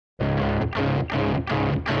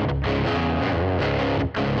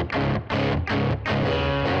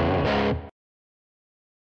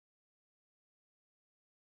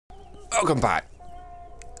Welcome back.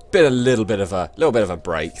 Been a little bit of a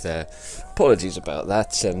break there. Apologies about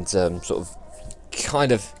that, and sort of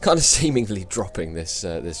kind of seemingly dropping this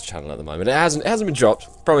this channel at the moment. It hasn't been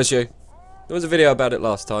dropped. Promise you. There was a video about it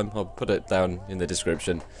last time. I'll put it down in the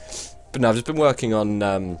description. But no, I've just been working on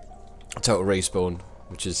Total Respawn,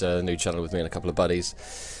 which is a new channel with me and a couple of buddies.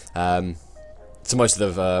 So most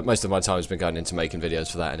of my time has been going into making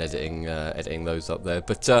videos for that and editing those up there.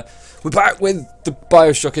 But we're back with the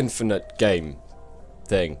BioShock Infinite game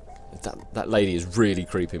thing. That lady is really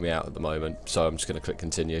creeping me out at the moment, so I'm just going to click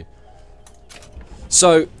continue.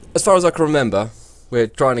 So, as far as I can remember, we're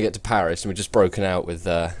trying to get to Paris, and we're just broken out with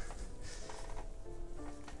that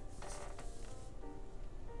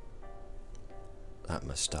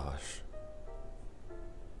moustache.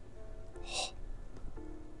 Oh,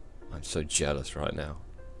 I'm so jealous right now.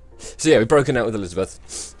 So yeah, we've broken out with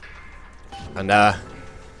Elizabeth, and now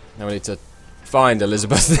we need to find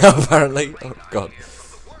Elizabeth now. Apparently, oh god.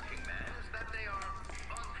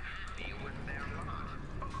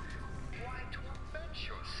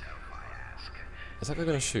 Is that guy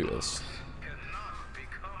going to shoot us?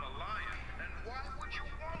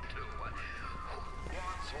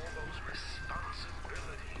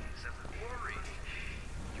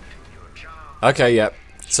 Okay, yep.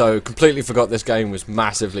 So, completely forgot this game was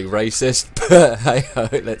massively racist, but hey ho,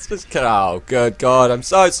 let's just get. Oh, good god, I'm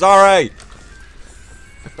so sorry!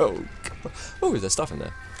 Oh, god. Oh, is there stuff in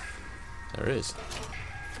there? There is.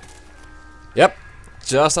 Yep,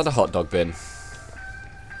 just had a hot dog bin.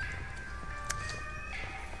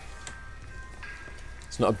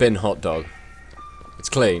 It's not a bin hot dog. It's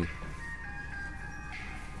clean.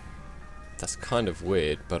 That's kind of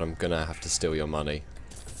weird, but I'm gonna have to steal your money.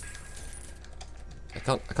 I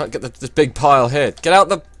can't get this big pile here. Get out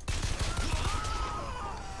the...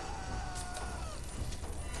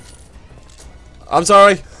 I'm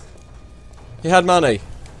sorry. He had money.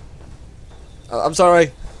 I'm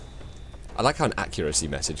sorry. I like how an accuracy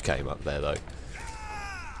message came up there, though.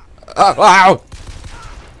 Oh, wow!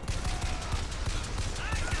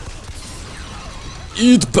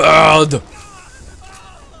 Eat bird!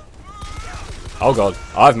 Oh god,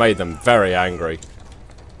 I've made them very angry.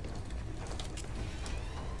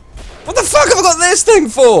 What the fuck have I got this thing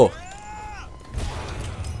for?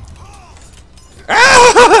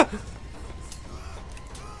 Ah!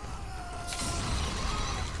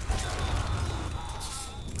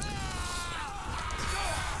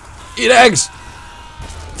 Eat eggs!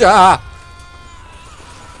 Ah!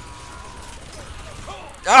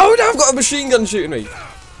 Oh no, I've got a machine gun shooting me!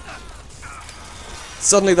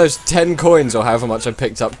 Suddenly those 10 coins or however much I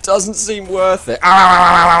picked up doesn't seem worth it. Ow, ow,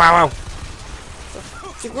 ow, ow, ow.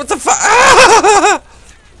 What the fuck? Ah!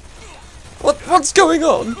 What's going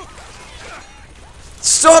on?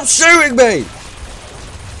 Stop shooting me!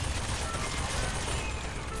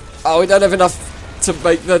 Oh, we don't have enough to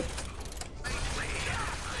make the...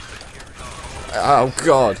 Oh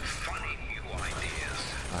god.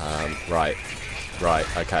 Right. Right,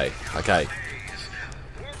 okay, okay.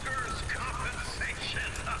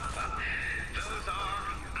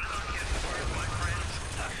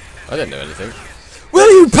 I didn't know anything.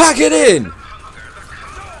 Will you pack it in?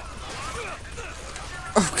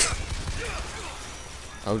 Oh, God.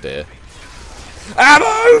 Oh dear.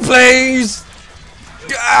 Ammo, please!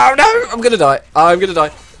 Oh no! I'm gonna die. I'm gonna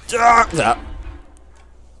die.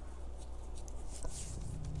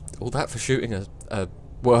 All that for shooting a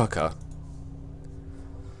worker.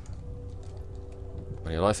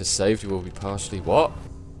 When your life is saved, you will be partially what?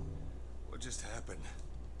 What just happened?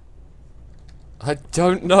 I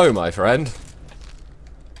don't know, my friend.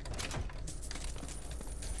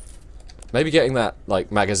 Maybe getting that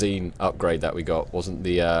like magazine upgrade that we got wasn't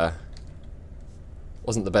the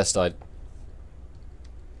best idea.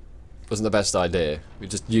 We're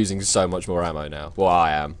just using so much more ammo now. Well,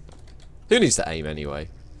 I am. Who needs to aim anyway?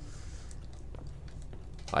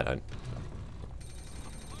 I don't.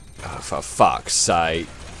 Oh, for fuck's sake!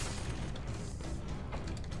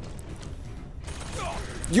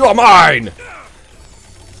 You are mine!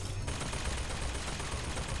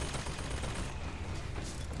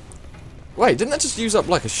 Wait, didn't that just use up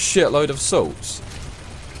like a shitload of salts?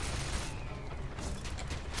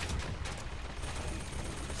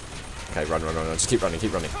 Okay, run, run, run, run. Just keep running,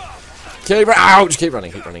 keep running. Ouch! Keep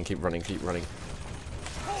running, keep running, keep running, keep running.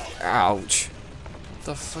 Ouch. What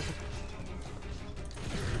the fuck?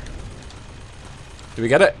 Did we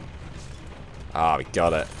get it? Ah, we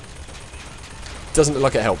got it. Doesn't look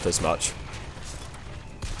like it helped us much.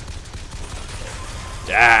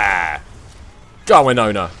 Yeah! Go on,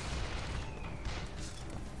 Winona.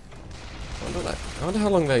 I wonder how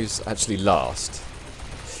long those actually last.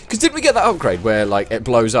 Because didn't we get that upgrade where, like, it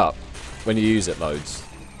blows up when you use it loads?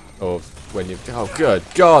 Or when you... Oh, good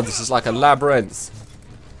God, this is like a labyrinth.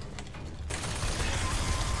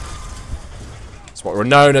 That's what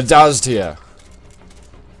Winona does to you.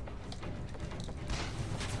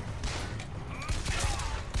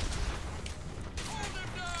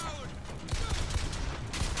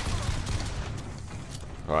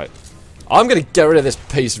 Alright. I'm gonna get rid of this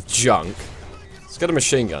piece of junk. Let's get a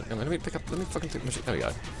machine gun. Let me fucking pick the machine. There we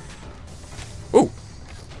go. Ooh!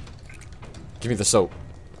 Give me the salt.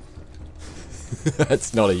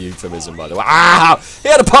 That's not a euphemism, by the way. Ah! He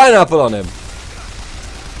had a pineapple on him!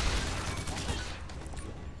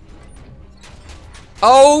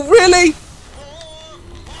 Oh, really?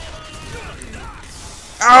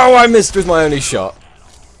 Oh, I missed with my only shot.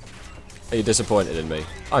 Are you disappointed in me?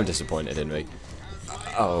 I'm disappointed in me.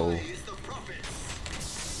 Uh-oh.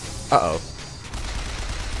 Uh-oh.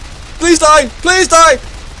 Please die! Please die!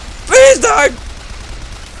 Please die!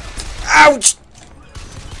 Ouch!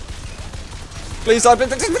 Please die!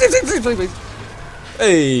 Please.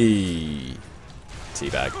 Hey!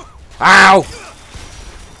 Teabag. Ow!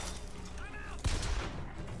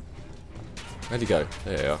 Where'd he go?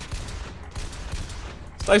 There you are.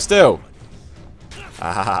 Stay still!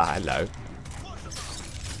 Ah, hello.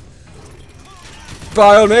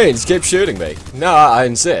 By all means, keep shooting me. No, I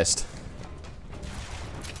insist.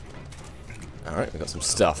 Alright, we got some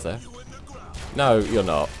stuff there. No, you're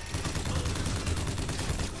not.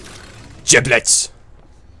 Giblets!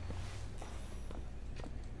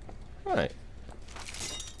 Right.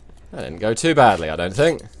 That didn't go too badly, I don't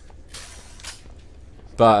think.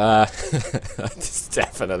 But, this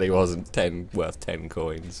definitely wasn't worth 10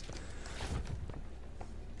 coins.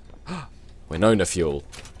 Winona fuel.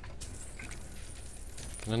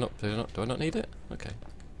 Can I not, do I not need it? Okay.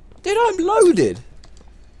 Dude, I'm loaded!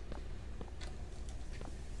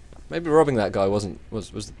 Maybe robbing that guy was... Oh,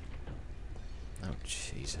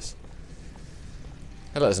 Jesus.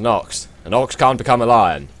 Hello, there's an ox. An ox can't become a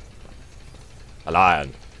lion. A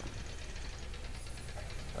lion.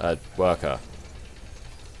 A worker.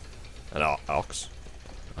 An ox?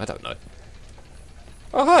 I don't know.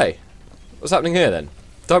 Oh, hey! What's happening here, then?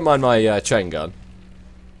 Don't mind my chain gun.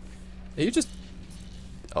 Are you just...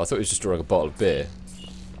 Oh, I thought he was just drawing a bottle of beer.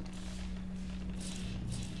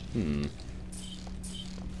 Hmm.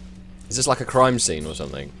 Is this like a crime scene or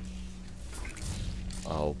something?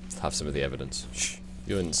 I'll have some of the evidence. Shh.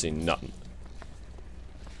 You haven't seen nothing.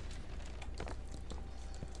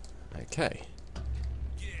 Okay.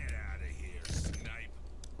 Get out of here,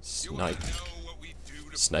 snipe. Snipe. You know what we do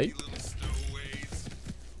to Snape? little stowaways?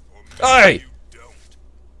 Or maybe Hey! you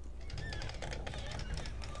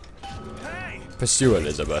don't. Hey! Pursue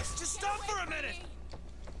Elizabeth. Just stop for a minute!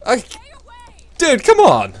 Dude, come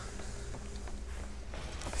on!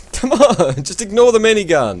 Come on, just ignore the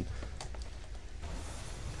minigun.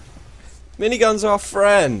 Minigun's our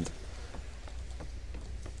friend.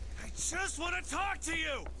 I just want to talk to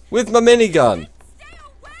you! With my minigun. Stay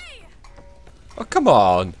away! Oh, come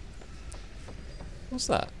on. What's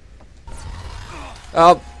that?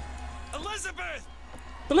 Oh, Elizabeth!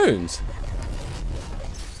 balloons.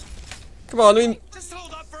 Come on, I mean... Just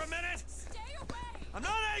hold up for a minute! Stay away! I'm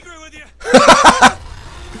not angry with you!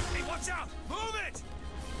 Hey, watch out! Move it!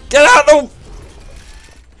 Get out the...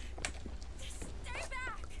 Stay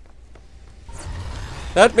back!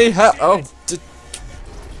 Let me help. Oh, Going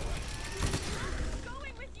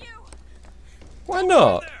with you! why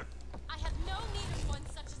not? There! I have no need of one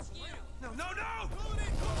such as you! No, no, no!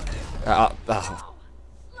 Oh. No!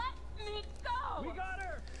 Let me go! We got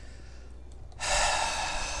her!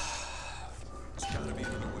 There's gotta be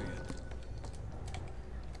another way in.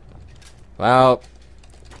 Well,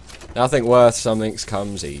 nothing worth something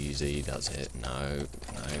comes easy, does it? No,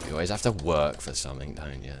 no. You always have to work for something,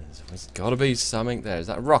 don't you? There's got to be something there. Is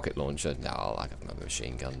that a rocket launcher? No, I got my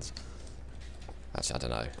machine guns. Actually, I don't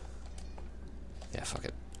know. Yeah, fuck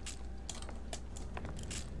it.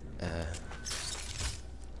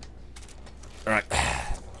 Alright.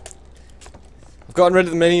 I've gotten rid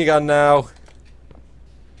of the minigun now.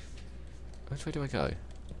 Which way do I go?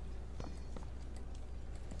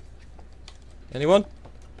 Anyone?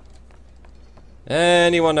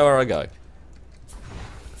 Anyone know where I go?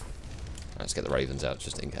 Let's get the ravens out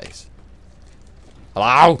just in case.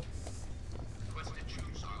 Hello?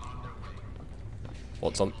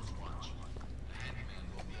 What's on?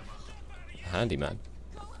 Handyman.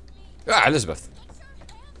 Ah, Elizabeth.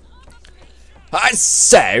 I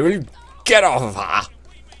say, will you get off of her?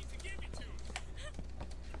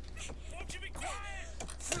 Won't you be quiet?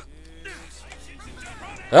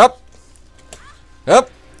 Up.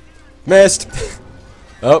 Missed!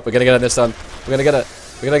 Oh, we're gonna get it this time. We're gonna get it.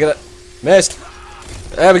 We're gonna get it. Missed!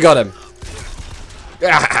 There, we got him!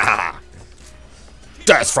 Ah!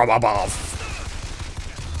 Death from above!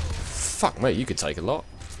 Fuck, mate, you could take a lot.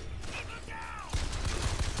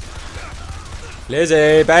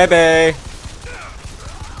 Lizzie, baby!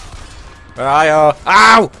 Where are you?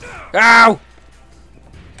 Ow! Ow!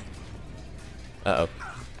 Uh-oh.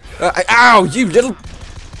 Ow, you little...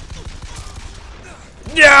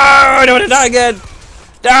 No! I don't want to die again!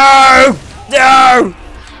 No! No!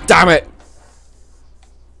 Damn it!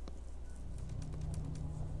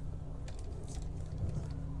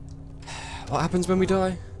 What happens when we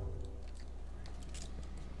die?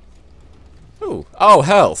 Ooh. Oh,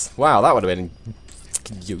 health. Wow, that would have been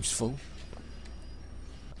fucking useful.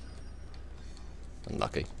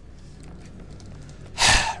 Unlucky.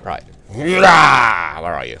 Right. Where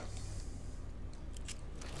are you?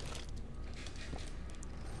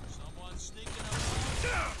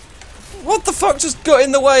 What the fuck just got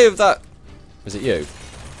in the way of that? Was it you?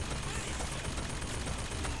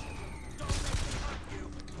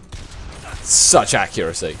 Such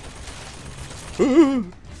accuracy.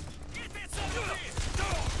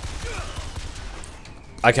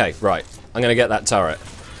 Okay, right. I'm gonna get that turret.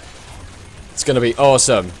 It's gonna be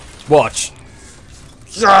awesome. Watch.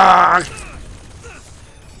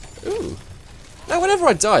 Ooh. Now, whenever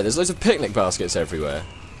I die, there's loads of picnic baskets everywhere.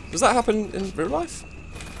 Does that happen in real life?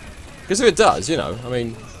 Because if it does, you know, I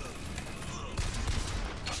mean...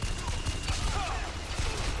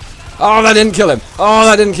 Oh, that didn't kill him! Oh,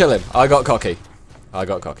 that didn't kill him! I got cocky. I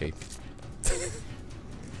got cocky.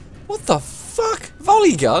 What the fuck?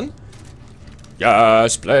 Volley gun?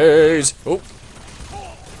 Yes, please! Oh.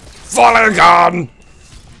 Volley gun!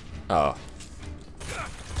 Oh.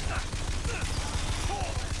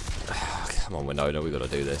 Come on, Winona, we gotta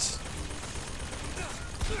do this.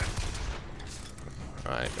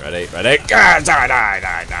 Right, ready, ready. Die, die, die,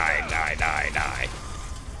 die, die, die.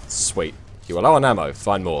 Sweet. You are low on ammo.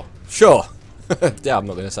 Find more. Sure. Yeah, I'm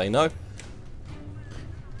not gonna say no.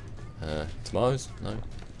 Tomatoes?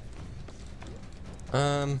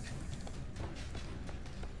 No.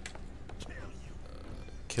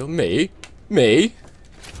 Kill me? Me?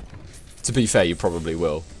 To be fair, you probably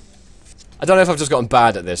will. I don't know if I've just gotten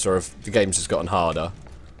bad at this or if the game's just gotten harder.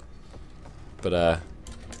 But,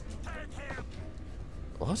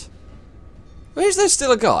 what? Where is there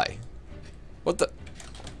still a guy? What the...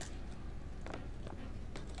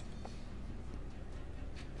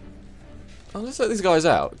 Oh, let's let these guys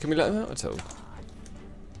out. Can we let them out at all?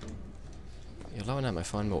 You're low on ammo,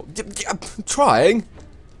 find more. I'm trying!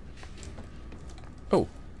 Oh.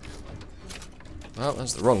 Well,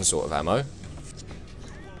 that's the wrong sort of ammo.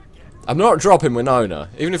 I'm not dropping Winona,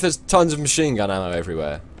 even if there's tons of machine gun ammo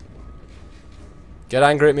everywhere. Get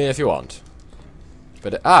angry at me if you want.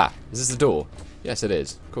 But, is this the door? Yes, it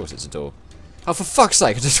is. Of course it's a door. Oh, for fuck's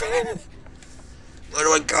sake, I just... Where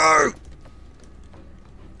do I go?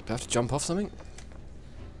 Do I have to jump off something?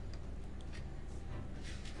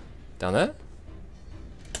 Down there?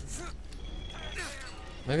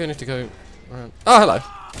 Maybe I need to go around... Oh, hello.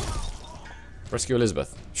 Rescue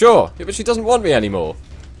Elizabeth. Sure, yeah, but she doesn't want me anymore.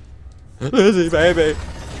 Lizzie, baby.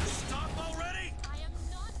 Stop already! I am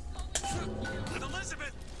not going.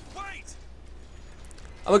 Elizabeth, wait!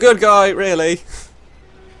 I'm a good guy, really.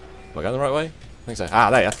 Am I going the right way? I think so.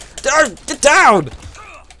 Ah, there you are. Get down!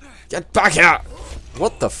 Get back here!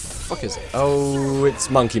 What the fuck is it? Oh,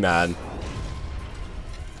 it's Monkey Man.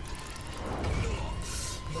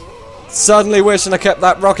 Suddenly wishing I kept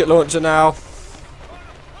that rocket launcher now.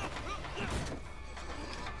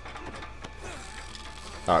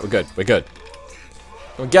 Alright, we're good. We're good.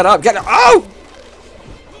 Come on, get up, get up. Oh!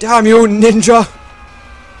 Damn you, ninja!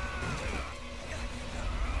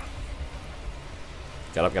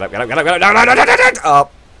 Get up, get up, get up, get up, get up. No, no, no, no, no, no,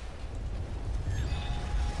 up.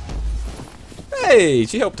 Hey,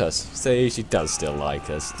 she helped us. See, she does still like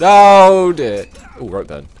us. Oh, dear. Oh, rope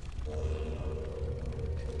burn.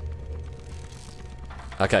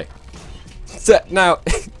 Okay. Set now.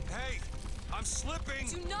 Hey, I'm slipping!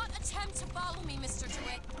 Do not attempt to follow me, Mr.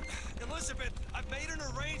 DeWitt. Elizabeth, I've made an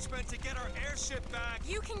arrangement to get our airship back.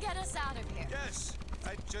 You can get us out of here. Yes,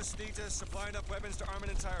 I just need to supply enough weapons to arm an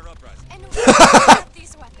entire uprising. And where did you get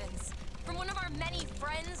these weapons? From one of our many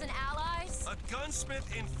friends and allies? A gunsmith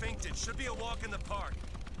in Finkton should be a walk in the park.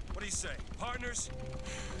 What do you say, partners?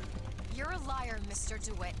 You're a liar, Mr.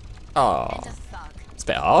 DeWitt. Oh, And a thug. it's a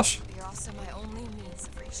bit harsh. But you're also my only means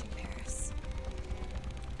of reaching Paris.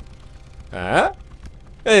 Huh?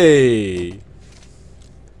 Hey.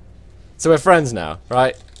 So we're friends now,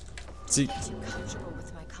 right? See. Are you comfortable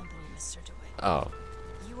with my company, Mr. DeWitt? Oh.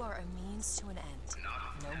 You are a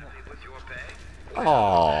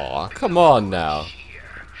Oh, come on now.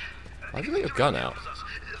 Why have you got your gun out?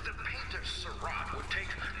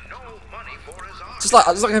 Just like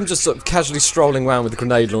I'm just sort of casually strolling around with a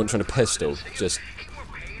grenade launcher and a pistol. Just.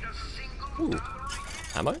 Ooh.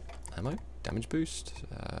 Ammo? Ammo? Damage boost?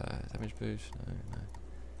 Damage boost? No, no.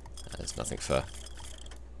 There's nothing for.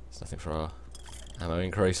 There's nothing for our ammo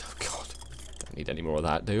increase. Oh god. Don't need any more of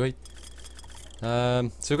that, do we?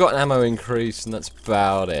 So we've got an ammo increase and that's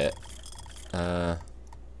about it.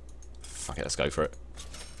 Fuck it, let's go for it.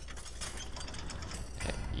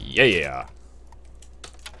 Yeah!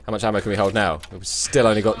 How much ammo can we hold now? We've still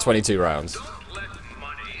only got 22 rounds.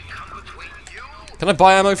 Can I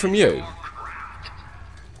buy ammo from you?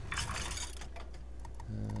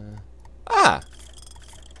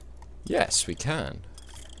 Yes, we can.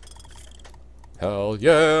 Hell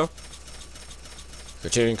yeah!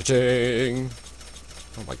 Ka-ching, ka-ching!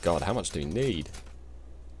 Oh my god, how much do we need?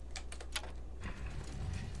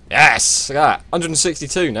 Yes! Look at that!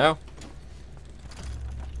 162 now.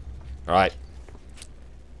 Alright.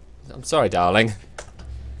 I'm sorry, darling.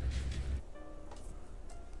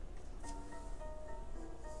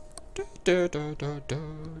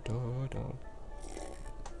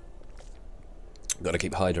 Gotta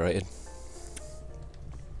keep hydrated.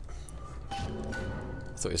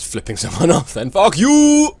 I thought he was flipping someone off then. Fuck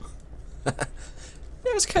you! Yeah,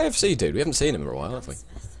 it's KFC, dude. We haven't seen him in a while, have we?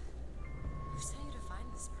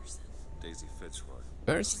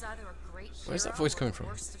 Where's that voice coming from?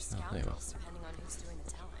 Oh, there you are.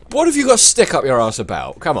 What have you got to stick up your ass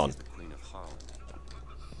about? Come on.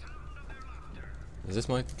 Is this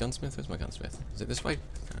my gunsmith? Where's my gunsmith? Is it this way?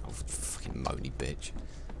 Oh, fucking moany bitch.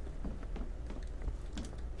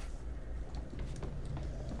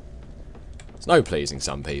 It's no pleasing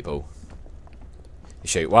some people. You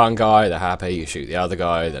shoot one guy, they're happy. You shoot the other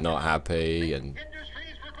guy, they're not happy. And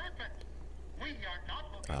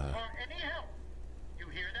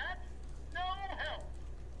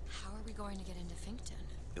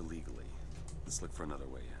illegally. Let's look for another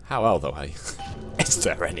way in. how other way? Is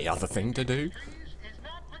there any other thing to do?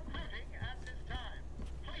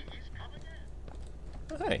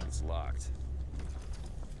 Hey. It's locked.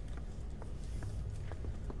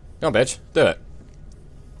 Come on, bitch. Do it.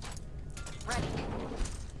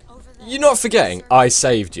 You're not forgetting I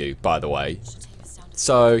saved you, by the way.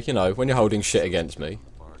 So, you know, when you're holding shit against me.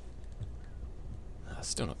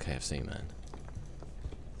 Still not KFC, man.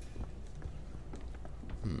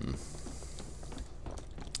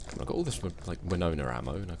 I've got all this like Winona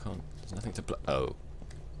ammo and I can't. There's nothing to oh.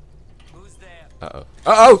 Who's there? Uh-oh.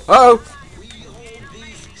 Uh-oh! Uh-oh!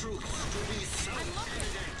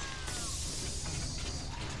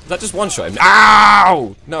 That just one-shot him.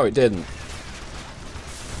 Ow! No, it didn't.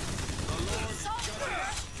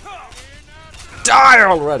 Die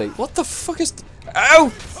already! What the fuck is...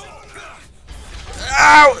 Ow!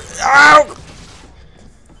 Ow! Ow!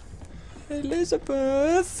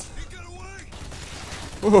 Elizabeth!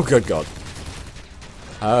 Oh, good God.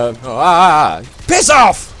 Piss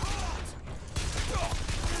off!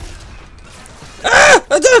 Ah!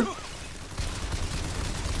 I did!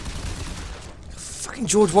 Fucking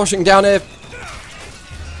George Washington down here.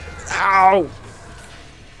 Ow!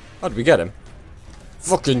 How did we get him?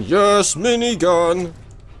 Fucking yes, minigun.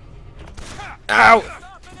 Ow!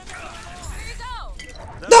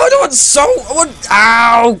 No, I don't want salt. I want.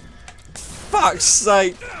 Ow! Fuck's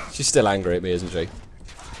sake! She's still angry at me, isn't she?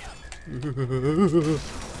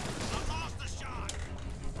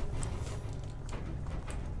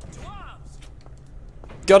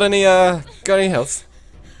 Got any health?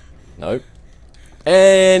 Nope.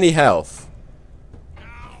 Any health?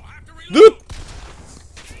 Nope.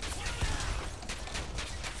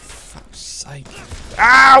 Fuck's sake.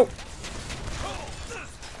 Ow!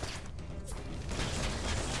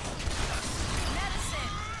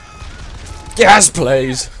 Yes,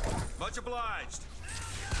 please. Much obliged.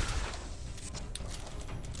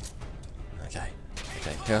 Okay.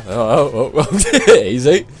 Okay. Yeah. Oh.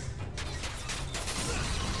 Easy.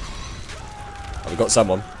 Oh, we got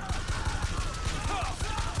someone.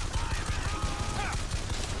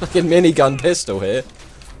 Fucking minigun pistol here.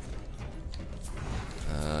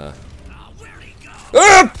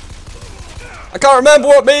 I can't remember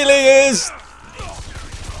what melee is.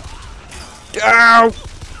 Ow!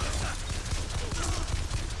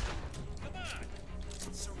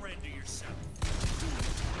 Surrender yourself.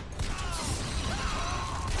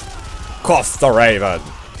 Quaff the raven.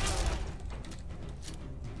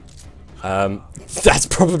 That's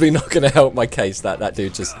probably not going to help my case. That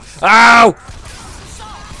dude just. Ow!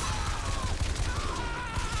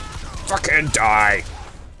 Fucking die!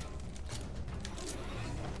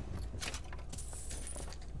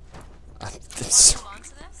 Hold on to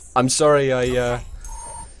this? I'm sorry I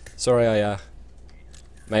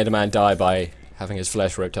made a man die by having his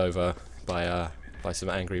flesh ripped over by some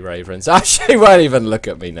angry ravens. Ah, she won't even look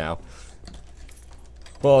at me now.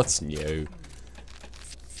 What's new?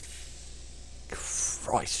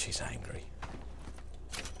 Christ, she's angry.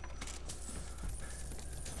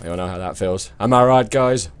 We all know how that feels. Am I right,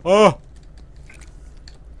 guys? Oh!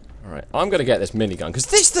 Alright, I'm gonna get this minigun, because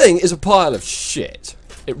this thing is a pile of shit.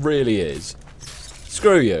 It really is.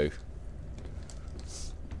 Screw you.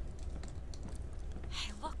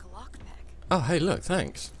 Hey, look, a lockpick. Oh, hey, look,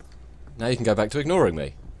 thanks. Now you can go back to ignoring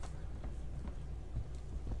me.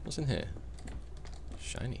 What's in here?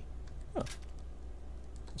 Shiny. Oh.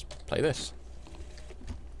 Let's play this.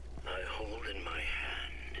 I hold in my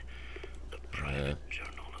hand the private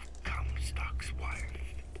journal of Comstock's wife.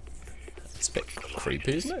 It's a bit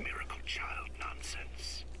creepy, isn't it? Miracle child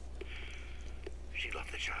nonsense. She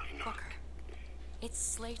loved the child not. Booker. It's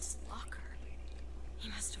Slate's locker. He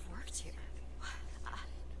must have worked here.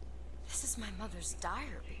 This is my mother's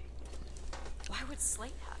diary. Why would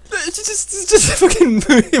Slate have it? It's just fucking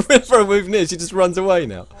whenever I move near, she just runs away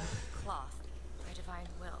now. Cloth, by divine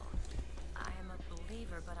will. I am a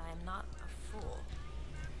believer, but I am not a fool.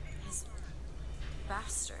 His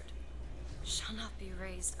bastard shall not be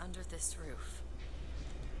raised under this roof.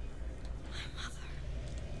 My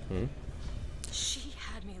mother. She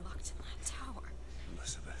had me locked in that tower.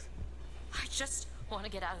 Elizabeth. I just want to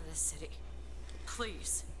get out of this city.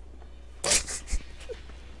 Please.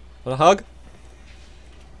 Want a hug?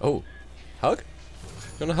 Oh. Hug?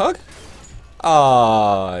 You want a hug?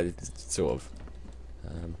 Ah, sort of.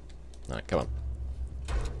 Alright, come on.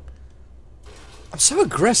 I'm so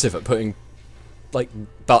aggressive at putting, like,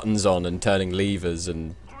 buttons on and turning levers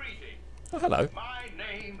and... Greetings. Oh, hello. My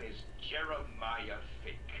name is Jeremiah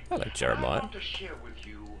Fink. Hello, Jeremiah. I want to share with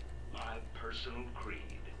you my personal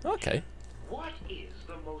creed. Okay. What is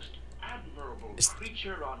the most admirable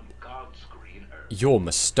creature on God's green earth? Your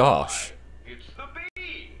moustache. It's the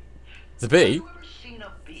bee. The bee? Have you ever seen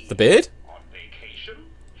a bee The beard? on vacation?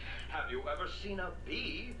 Have you ever seen a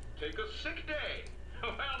bee take a sick day?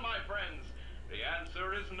 Well, my friends, the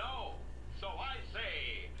answer is no. So I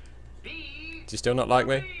say, bee. Do you still not like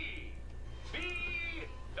me? Bee. Bee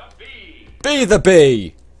the bee. Be the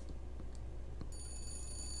bee!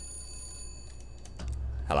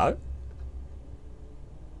 Hello?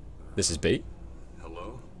 This is B.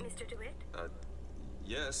 Hello? Mr. DeWitt?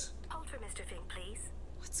 Yes. Hold for Mr. Fink, please.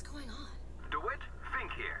 What's going on? DeWitt,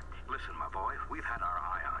 Fink here. Listen, my boy, we've had our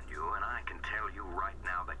eye on you, and I can tell you right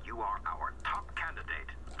now that you are our top candidate.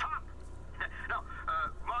 Top! Now,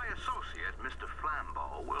 my associate, Mr.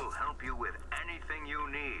 Flambeau, will help you with anything you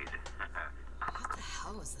need. What the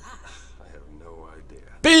hell was that? I have no idea.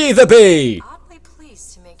 Be the bee! Oddly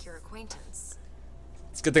pleased to make your acquaintance.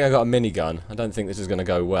 It's a good thing I got a minigun. I don't think this is going to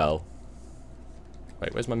go well.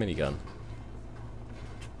 Wait, where's my minigun?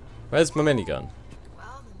 Where's my minigun?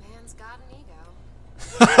 Well, the man's got an ego.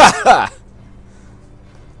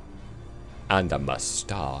 And a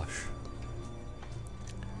moustache.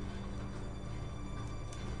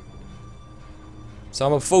 So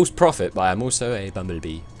I'm a false prophet, but I'm also a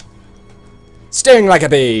bumblebee. Sting like a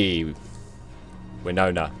bee!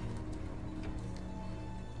 Winona.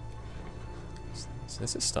 So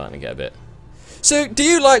this is starting to get a bit... So, do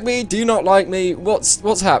you like me? Do you not like me?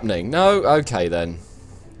 What's happening? No? Okay then.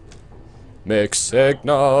 Mixed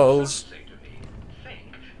signals. Say to me,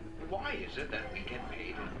 Fink, why is it that we get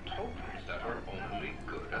paid in tokens that are only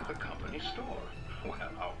good at the company store? Well,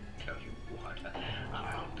 I'll tell you what,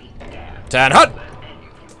 I'll be damned. Tan hut! Let any of you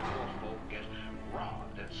poor folk get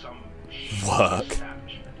robbed at some Work.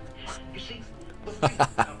 establishment. You see, the Fink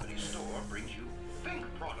company store brings you Fink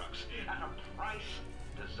products at a price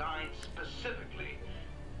designed specifically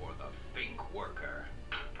for the Fink worker.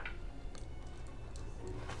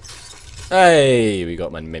 Hey, we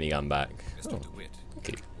got my minigun back. Mr. Oh, DeWitt,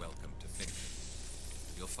 okay. welcome to Fink.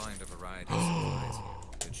 You'll find a variety of supplies here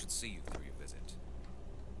that should see you through your visit.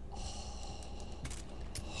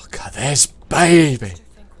 Look at this baby! Mr.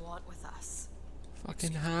 Fink want with us.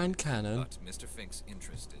 Fucking hand cannon. But Mr. Fink's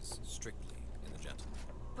interest is strictly in the gentleman.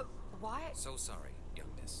 But why? So sorry, young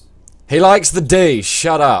miss. He likes the D,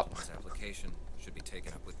 shut up. This application should be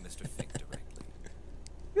taken up with Mr. Fink directly.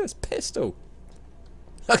 Look at this pistol.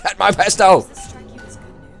 Look at my pistol! Does this strike